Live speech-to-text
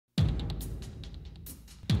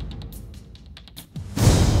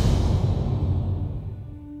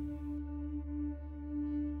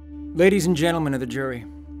Ladies and gentlemen of the jury,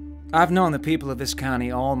 I've known the people of this county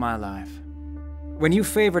all my life. When you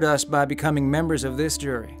favored us by becoming members of this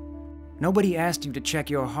jury, nobody asked you to check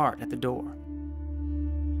your heart at the door.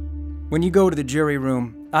 When you go to the jury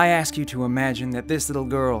room, I ask you to imagine that this little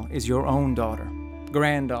girl is your own daughter,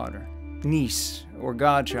 granddaughter, niece, or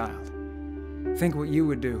godchild. Think what you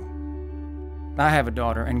would do. I have a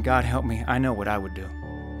daughter, and God help me, I know what I would do.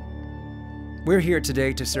 We're here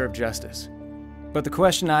today to serve justice. But the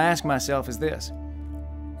question I ask myself is this: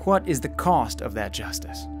 what is the cost of that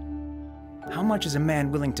justice? How much is a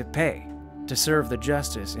man willing to pay to serve the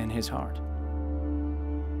justice in his heart?